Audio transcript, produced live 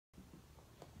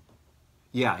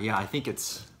Yeah, I think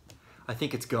it's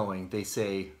going. They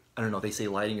say, I don't know, they say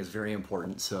lighting is very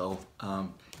important. So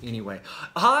anyway,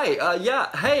 hi,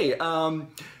 yeah, hey,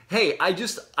 hey,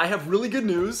 I have really good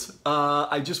news.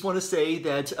 I just want to say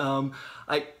that I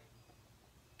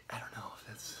don't know if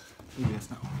that's, maybe that's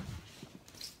not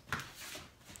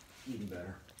even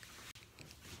better.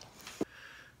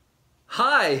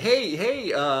 Hi,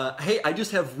 hey, I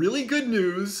just have really good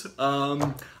news.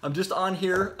 I'm just on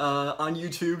here on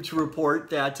YouTube to report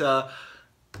that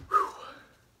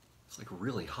it's like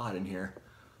really hot in here.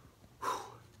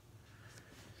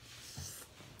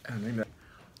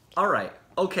 All right,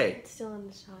 okay. It's still in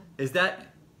the shot. Is that,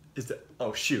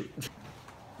 oh shoot.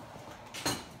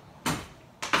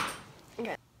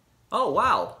 Okay. Oh,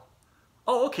 wow.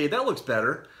 Oh, okay, that looks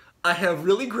better. I have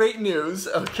really great news,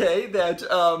 okay, that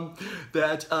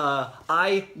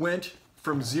I went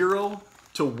from 0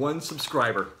 to 1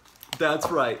 subscriber. That's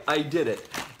right, I did it.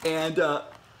 And,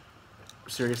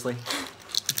 seriously?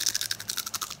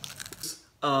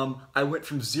 I went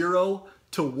from 0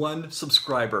 to 1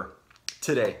 subscriber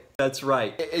today. That's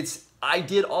right. I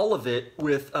did all of it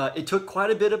with, it took quite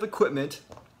a bit of equipment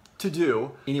to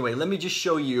do. Anyway, let me just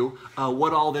show you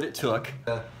what all that it took.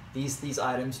 These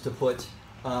items to put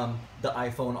the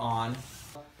iPhone on.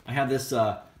 I have this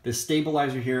this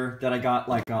stabilizer here that I got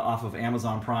like off of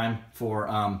Amazon Prime for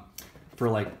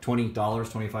like $20,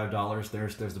 $25.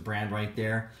 There's the brand right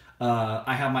there.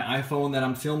 I have my iPhone that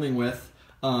I'm filming with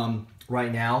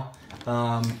right now.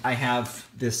 I have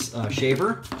this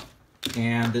shaver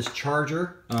and this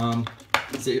charger.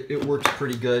 It works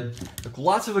pretty good.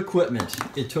 Lots of equipment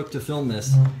it took to film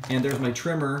this. And there's my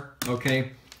trimmer,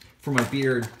 okay, for my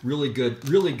beard. Really good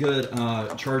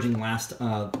charging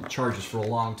charges for a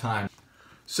long time.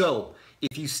 So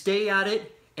if you stay at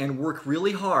it and work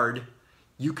really hard,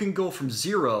 you can go from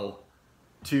 0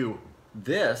 to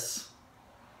this,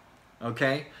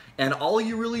 okay? And all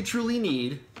you really truly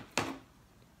need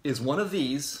is one of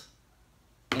these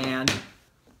and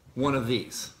one of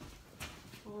these.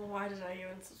 Well, why did I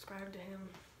even subscribe to him?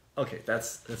 Okay,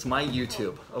 that's my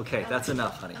YouTube. Okay, that's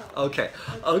enough, honey. Okay.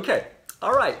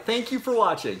 All right, thank you for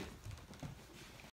watching.